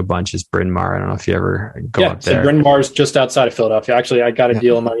been to a bunch is Bryn Mawr. I don't know if you ever go up there. So Bryn Mawr is just outside of Philadelphia. Actually, I got a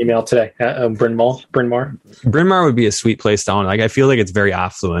deal in my email today. Bryn Mawr. Bryn Mawr would be a sweet place to own. Like, I feel like it's very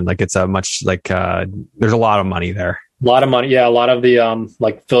affluent. Like it's there's a lot of money there. A lot of money. Yeah. A lot of the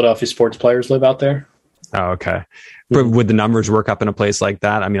like Philadelphia sports players live out there. Oh, okay. But would the numbers work up in a place like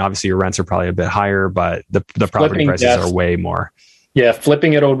that? I mean, obviously your rents are probably a bit higher, but the property prices are way more. Yeah.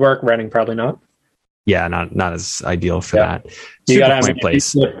 Flipping it would work. Renting, probably not. Yeah. Not as ideal for that. You gotta,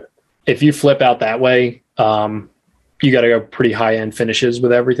 place. If you flip out that way, you got to go pretty high end finishes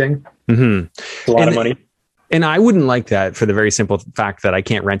with everything. It's a lot of money. And I wouldn't like that for the very simple fact that I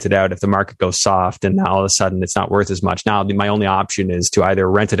can't rent it out if the market goes soft and now all of a sudden it's not worth as much. Now, my only option is to either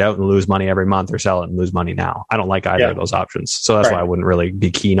rent it out and lose money every month or sell it and lose money now. I don't like either of those options. So that's why I wouldn't really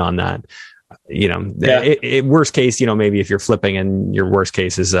be keen on that. Worst case, maybe if you're flipping and your worst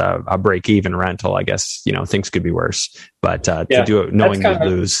case is a break even rental, I guess, things could be worse. But to do it knowing you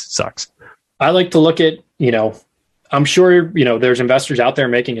lose sucks. I like to look at, I'm sure, there's investors out there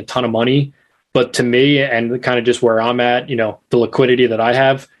making a ton of money. But to me, and kind of just where I'm at, the liquidity that I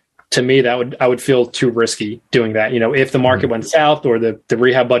have, to me, I would feel too risky doing that. If the market went south or the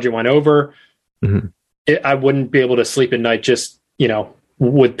rehab budget went over, I wouldn't be able to sleep at night just,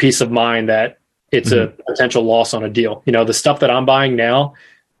 with peace of mind that it's a potential loss on a deal. The stuff that I'm buying now,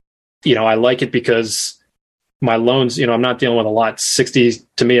 I like it because my loans, I'm not dealing with a lot. 60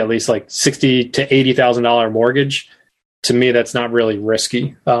 to me, at least, like $60,000 to $80,000 mortgage. To me, that's not really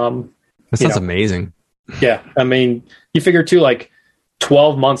risky. That sounds amazing. Yeah. I mean, you figure too, like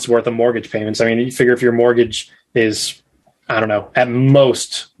 12 months worth of mortgage payments. I mean, you figure if your mortgage is, I don't know, at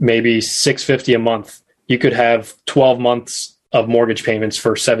most maybe $650 a month, you could have 12 months of mortgage payments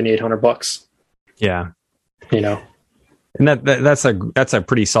for $7,800. Yeah. And that's a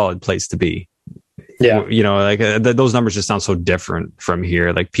pretty solid place to be. Yeah. Those numbers just sound so different from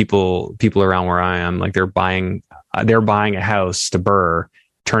here. Like people around where I am, like they're buying a house to Burr,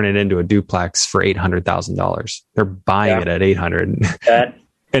 turn it into a duplex for $800,000. They're buying it at 800,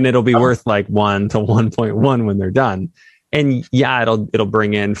 and it'll be worth like 1 to 1.1 when they're done. And yeah, it'll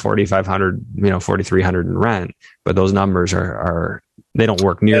bring in 4,500, 4,300 in rent, but those numbers are they don't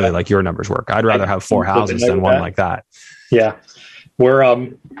work nearly like your numbers work. I'd rather have 4 houses than one like that. Yeah.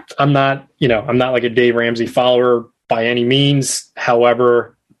 I'm not like a Dave Ramsey follower by any means.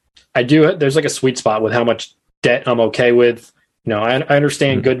 However, there's like a sweet spot with how much debt I'm okay with. I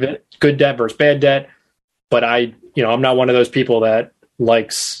understand good debt versus bad debt, but I'm not one of those people that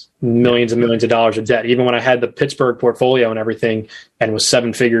likes millions and millions of dollars of debt. Even when I had the Pittsburgh portfolio and everything and was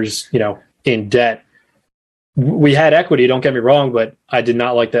 7 figures, in debt, we had equity. Don't get me wrong, but I did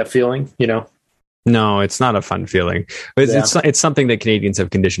not like that feeling, No, it's not a fun feeling. It's something that Canadians have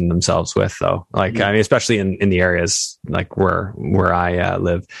conditioned themselves with, though. Like, I mean, especially in the areas like where I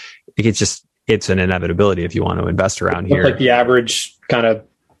live, it's an inevitability if you want to invest around here. Like the average kind of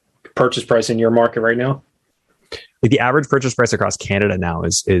purchase price in your market right now? Like the average purchase price across Canada now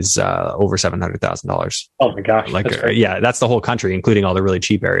is over $700,000. Oh my gosh! Like, that's the whole country, including all the really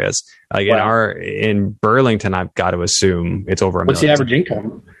cheap areas. Like in Burlington, I've got to assume it's over $1 million. What's the average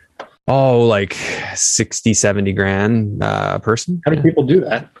income? Oh, like 60, 70 grand a person. How do people do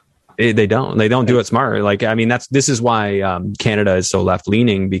that? They don't do it smart. Like, I mean, this is why Canada is so left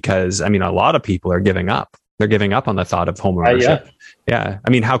leaning, because I mean, a lot of people are giving up. They're giving up on the thought of home ownership. Yeah. I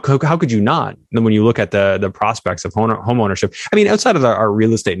mean, how could you not? And when you look at the prospects of home ownership, I mean, outside of our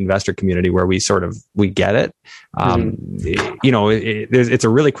real estate investor community where we get it, it's a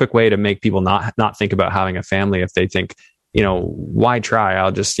really quick way to make people not think about having a family if they think, why try?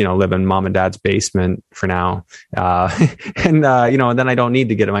 I'll just, live in mom and dad's basement for now. And then I don't need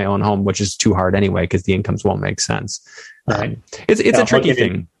to get my own home, which is too hard anyway, because the incomes won't make sense. Right. It's a tricky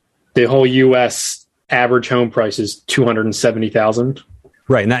thing. The whole U.S. average home price is $270,000.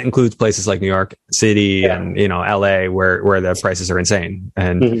 Right. And that includes places like New York City and, LA where the prices are insane.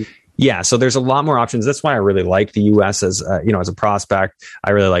 And so there's a lot more options. That's why I really like the US as a prospect.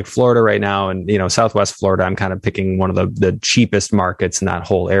 I really like Florida right now. And, Southwest Florida, I'm kind of picking one of the cheapest markets in that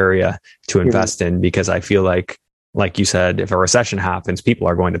whole area to invest in, because I feel like you said, if a recession happens, people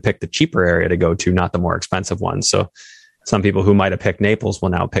are going to pick the cheaper area to go to, not the more expensive one. So some people who might have picked Naples will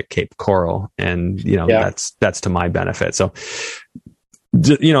now pick Cape Coral, and that's to my benefit. So,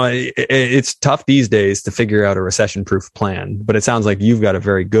 it's tough these days to figure out a recession-proof plan, but it sounds like you've got a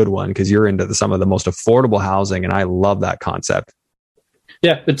very good one because you're into some of the most affordable housing, and I love that concept.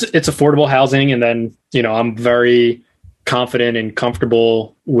 Yeah, it's affordable housing, and then I'm very confident and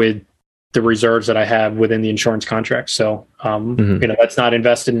comfortable with the reserves that I have within the insurance contract. So, that's not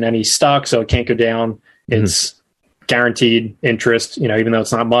invested in any stock, so it can't go down. It's guaranteed interest, even though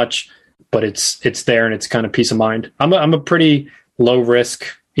it's not much, but it's there, and it's kind of peace of mind. I'm a pretty low risk,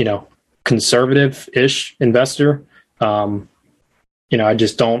 conservative-ish investor. I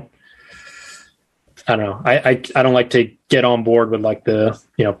just don't, I don't know. I don't like to get on board with like the,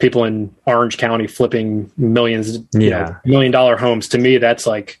 people in Orange County flipping millions, $1 million homes. To me, that's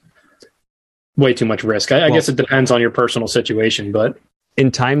like way too much risk. I guess it depends on your personal situation, but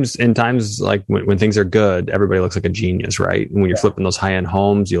in times like when things are good, everybody looks like a genius, right? And when you're flipping those high-end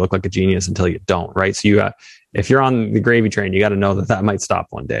homes, you look like a genius until you don't, right? So if you're on the gravy train, you got to know that might stop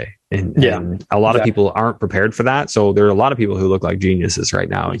one day. And a lot of people aren't prepared for that. So there are a lot of people who look like geniuses right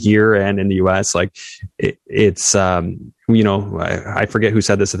now here and in the US. Like it's, I forget who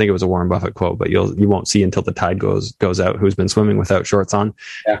said this. I think it was a Warren Buffett quote, but you won't see until the tide goes out who's been swimming without shorts on.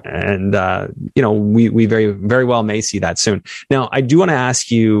 Yeah. And, we very, very well may see that soon. Now, I do want to ask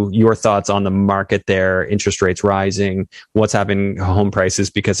you your thoughts on the market there, interest rates rising, what's happening to home prices,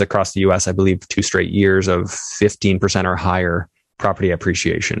 because across the US, I believe 2 straight years of 15% or higher property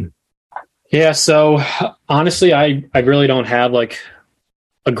appreciation. Yeah. So honestly, I really don't have like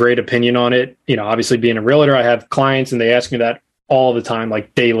a great opinion on it. Obviously being a realtor, I have clients and they ask me that all the time,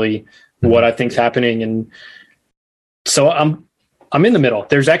 like daily, what I think's happening. And so I'm in the middle.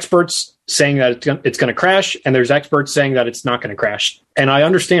 There's experts saying that it's going to crash, and there's experts saying that it's not going to crash. And I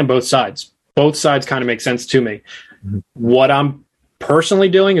understand both sides. Both sides kind of make sense to me. Mm-hmm. What I'm personally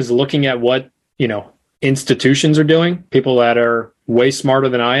doing is looking at what, institutions are doing, people that are way smarter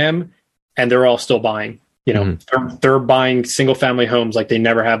than I am, and they're all still buying. They're buying single family homes like they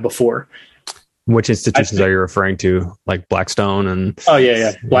never have before. Which institutions are you referring to? Like Blackstone and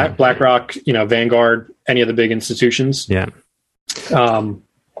BlackRock, Vanguard, any of the big institutions. Yeah.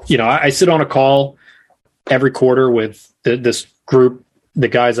 I sit on a call every quarter with this group. The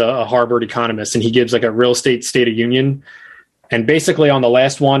guy's a Harvard economist, and he gives like a real estate state of union. And basically on the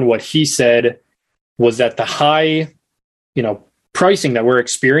last one, what he said was that the high, pricing that we're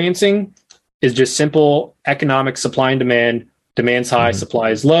experiencing is just simple economic supply and demand. Demand's high, mm-hmm. Supply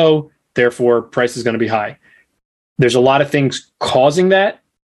is low. Therefore, price is going to be high. There's a lot of things causing that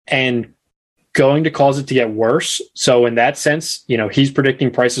and going to cause it to get worse. So in that sense, he's predicting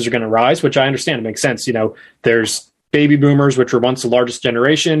prices are going to rise, which I understand. It makes sense. There's baby boomers, which were once the largest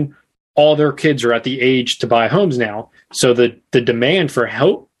generation. All their kids are at the age to buy homes now. So the demand for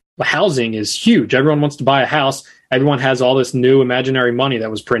housing is huge. Everyone wants to buy a house. Everyone has all this new imaginary money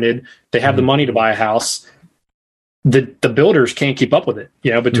that was printed. They have the money to buy a house. The builders can't keep up with it.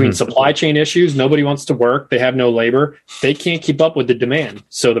 Between supply chain issues, nobody wants to work. They have no labor. They can't keep up with the demand.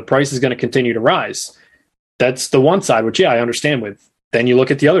 So the price is going to continue to rise. That's the one side, which, I understand with. Then you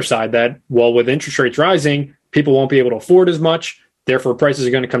look at the other side that, well, with interest rates rising, people won't be able to afford as much. Therefore, prices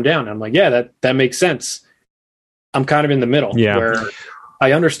are going to come down. I'm like, that makes sense. I'm kind of in the middle where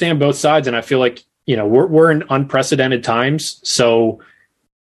I understand both sides. And I feel like, we're in unprecedented times. So,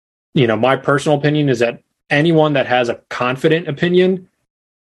 my personal opinion is that anyone that has a confident opinion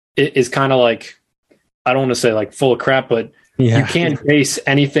is kind of like, I don't want to say like full of crap, but you can't base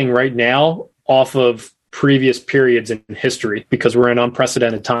anything right now off of previous periods in history because we're in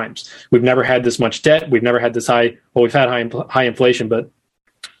unprecedented times. We've never had this much debt. We've never had this we've had high inflation, but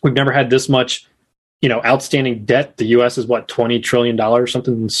we've never had this much, outstanding debt. The U.S. is $20 trillion,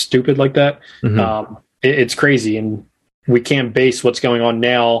 something stupid like that. Mm-hmm. It's crazy. And we can't base what's going on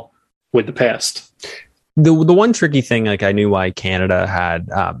now with the past. The one tricky thing, like I knew why Canada had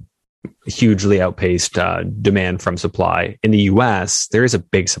hugely outpaced demand from supply. In the US, there is a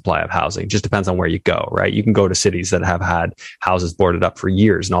big supply of housing. It just depends on where you go, right? You can go to cities that have had houses boarded up for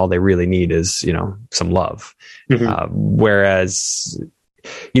years, and all they really need is, some love. Mm-hmm. Whereas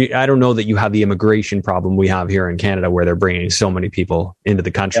I don't know that you have the immigration problem we have here in Canada, where they're bringing so many people into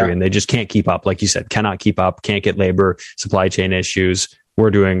the country and they just can't keep up. Like you said, cannot keep up, can't get labor, supply chain issues. We're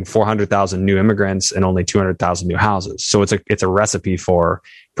doing 400,000 new immigrants and only 200,000 new houses. So it's a recipe for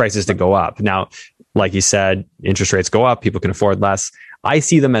prices to go up. Now, like you said, interest rates go up, people can afford less. I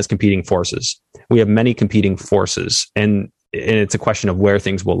see them as competing forces. We have many competing forces, and it's a question of where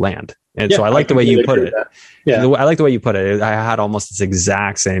things will land. And so I like the way you put it. I like the way you put it. I had almost this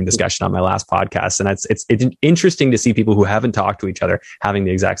exact same discussion on my last podcast, and it's interesting to see people who haven't talked to each other having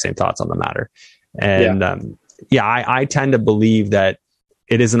the exact same thoughts on the matter. And I tend to believe that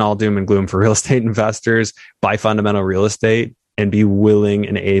it isn't all doom and gloom for real estate investors. Buy fundamental real estate and be willing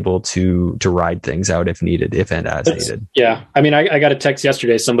and able to ride things out if needed, if and as needed. Yeah. I mean, I got a text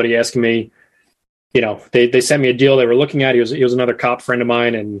yesterday, somebody asking me, they sent me a deal they were looking at. He was another cop friend of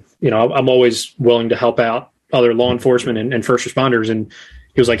mine. And, I'm always willing to help out other law enforcement and first responders. And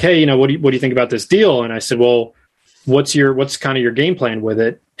he was like, hey, what do you think about this deal? And I said, well, what's kind of your game plan with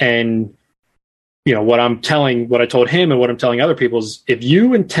it? And, what I told him and what I'm telling other people is if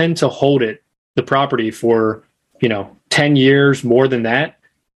you intend to hold the property for, 10 years, more than that,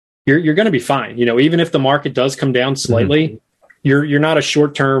 you're going to be fine. Even if the market does come down slightly, you're not a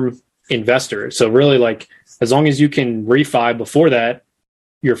short-term investor. So really, like, as long as you can refi before that,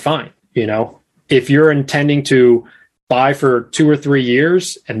 you're fine. If you're intending to buy for 2 or 3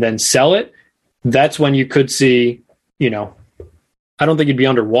 years and then sell it, that's when you could see, I don't think you'd be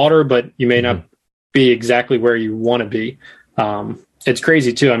underwater, but you may not be exactly where you want to be. It's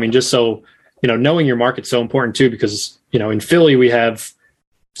crazy too. I mean, just so, knowing your market's so important too, because, in Philly, we have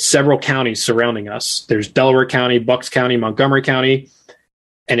several counties surrounding us. There's Delaware County, Bucks County, Montgomery County.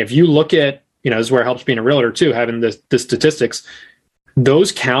 And if you look at, this is where it helps being a realtor too, having the statistics,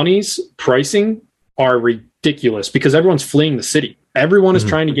 those counties pricing are ridiculous because everyone's fleeing the city. Everyone is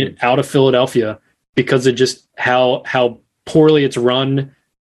trying to get out of Philadelphia because of just how poorly it's run.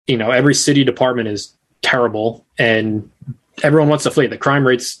 Every city department is terrible and everyone wants to flee. The crime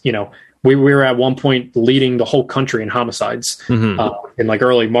rates, we were at one point leading the whole country in homicides in like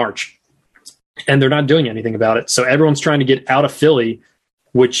early March, and they're not doing anything about it. So everyone's trying to get out of Philly,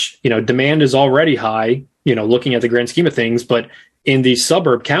 which, demand is already high, looking at the grand scheme of things, but in these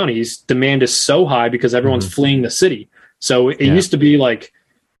suburb counties, demand is so high because everyone's fleeing the city. So it used to be like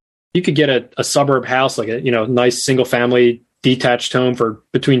you could get a suburb house, like a nice single family detached home for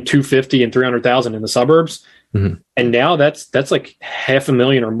between 250 and 300,000 in the suburbs. And now that's like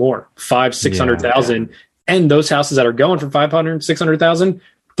 $500,000 or more, 600,000. And those houses that are going for 500, 600,000,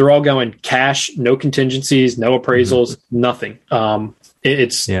 they're all going cash, no contingencies, no appraisals, nothing.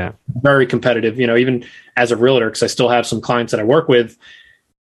 It's very competitive, even as a realtor, because I still have some clients that I work with.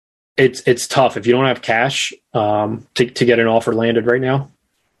 It's tough if you don't have cash to get an offer landed right now.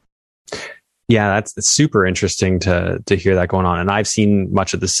 Yeah, that's super interesting to hear that going on. And I've seen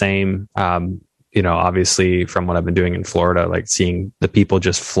much of the same, obviously from what I've been doing in Florida, like seeing the people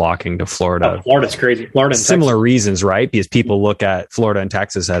just flocking to Florida. Oh, Florida's crazy. Florida and similar Texas. Reasons, right? Because people look at Florida and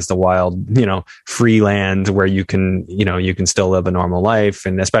Texas as the wild, free land where you can still live a normal life.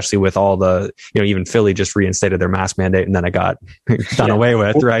 And especially with all the, even Philly just reinstated their mask mandate and then it got done away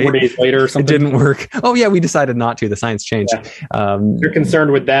with, right? 4 days later or something. It didn't work. Oh yeah, we decided not to. The science changed. Yeah. You're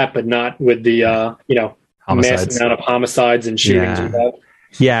concerned with that, but not with the, massive amount of homicides and shootings you have.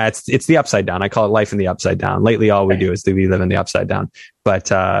 Yeah, it's the upside down. I call it life in the upside down. Lately, all we do is we live in the upside down. But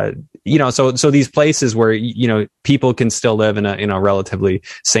so these places where people can still live in a relatively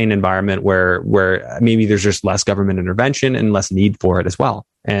sane environment where maybe there's just less government intervention and less need for it as well.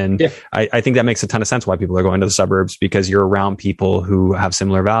 And I think that makes a ton of sense why people are going to the suburbs, because you're around people who have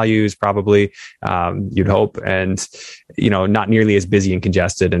similar values, probably, you'd hope, and not nearly as busy and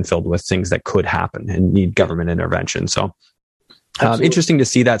congested and filled with things that could happen and need government intervention. So. Interesting to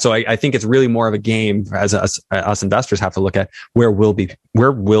see that. So I think it's really more of a game as us investors have to look at where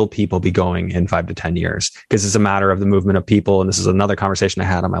will people be going in 5 to 10 years? Because it's a matter of the movement of people. And this is another conversation I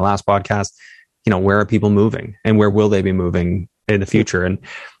had on my last podcast. Where are people moving and where will they be moving in the future? And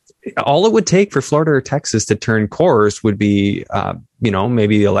all it would take for Florida or Texas to turn course would be,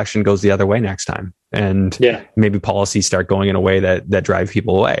 maybe the election goes the other way next time. And maybe policies start going in a way that drive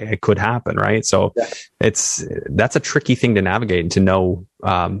people away. It could happen, right? So that's a tricky thing to navigate and to know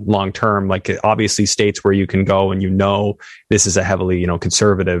long term. Like obviously states where you can go and this is a heavily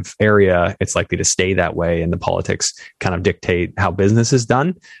conservative area, it's likely to stay that way, and the politics kind of dictate how business is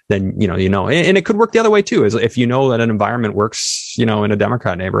done. Then and it could work the other way too. Is if that an environment works in a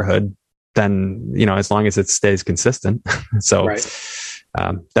Democrat neighborhood, then as long as it stays consistent. So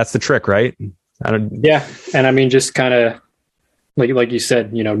that's the trick, right? And I mean, just kind of like you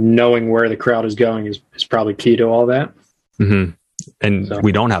said, knowing where the crowd is going is probably key to all that. Mm-hmm. And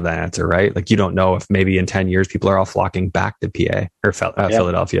we don't have that answer, right? Like you don't know if maybe in 10 years people are all flocking back to PA or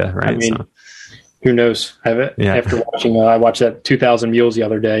Philadelphia, right? I mean, who knows? After watching, I watched that 2,000 Mules the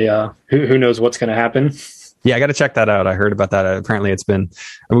other day. Who knows what's going to happen? Yeah, I got to check that out. I heard about that. Apparently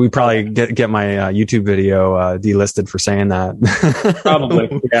we probably get my YouTube video delisted for saying that.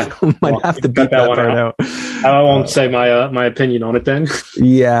 Probably, yeah. Might have to beat that part out. I won't say my opinion on it then.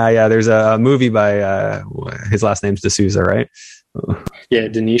 Yeah. There's a movie by, his last name's D'Souza, right? Yeah,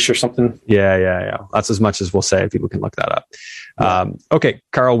 Denise or something. Yeah. That's as much as we'll say. People can look that up. Okay,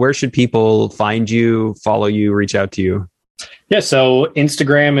 Karl, where should people find you, follow you, reach out to you? Yeah, so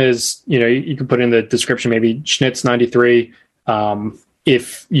Instagram is, you can put in the description, maybe Schnitz93.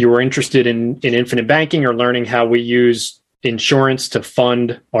 If you're interested in infinite banking or learning how we use insurance to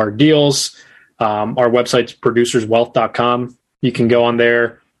fund our deals, our website's producerswealth.com. You can go on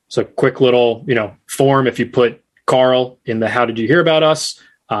there. It's a quick little, form. If you put Karl in the how did you hear about us,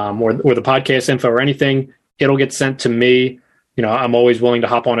 or the podcast info or anything, it'll get sent to me. I'm always willing to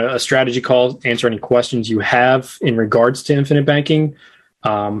hop on a strategy call, answer any questions you have in regards to infinite banking.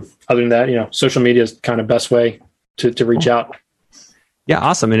 Other than that, social media is kind of best way to reach out. Yeah,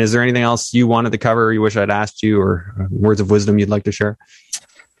 awesome. And is there anything else you wanted to cover or you wish I'd asked you, or words of wisdom you'd like to share?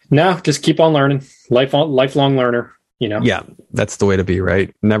 No, just keep on learning. Lifelong learner. Yeah, that's the way to be,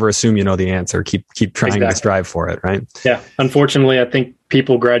 right? Never assume you know the answer. Keep trying to strive for it, right? Yeah. Unfortunately, I think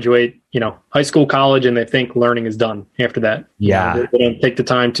people graduate, high school, college, and they think learning is done after that. Yeah. They don't take the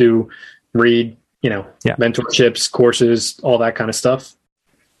time to read, mentorships, courses, all that kind of stuff.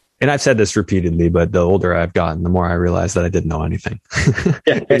 And I've said this repeatedly, but the older I've gotten, the more I realize that I didn't know anything.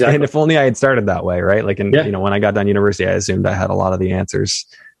 Yeah, exactly. And if only I had started that way, right? Like, when I got done university, I assumed I had a lot of the answers,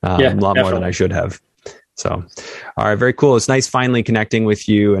 a lot more than I should have. So, all right, very cool. It's nice finally connecting with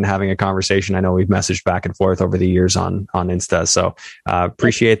you and having a conversation. I know we've messaged back and forth over the years on Insta. So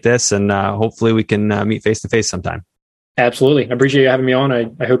appreciate this, and hopefully we can meet face to face sometime. Absolutely. I appreciate you having me on.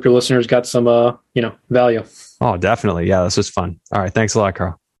 I hope your listeners got some, value. Oh, definitely. Yeah, this was fun. All right. Thanks a lot,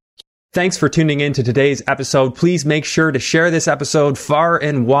 Karl. Thanks for tuning in to today's episode. Please make sure to share this episode far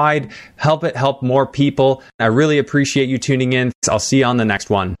and wide. Help it help more people. I really appreciate you tuning in. I'll see you on the next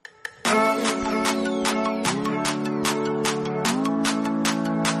one.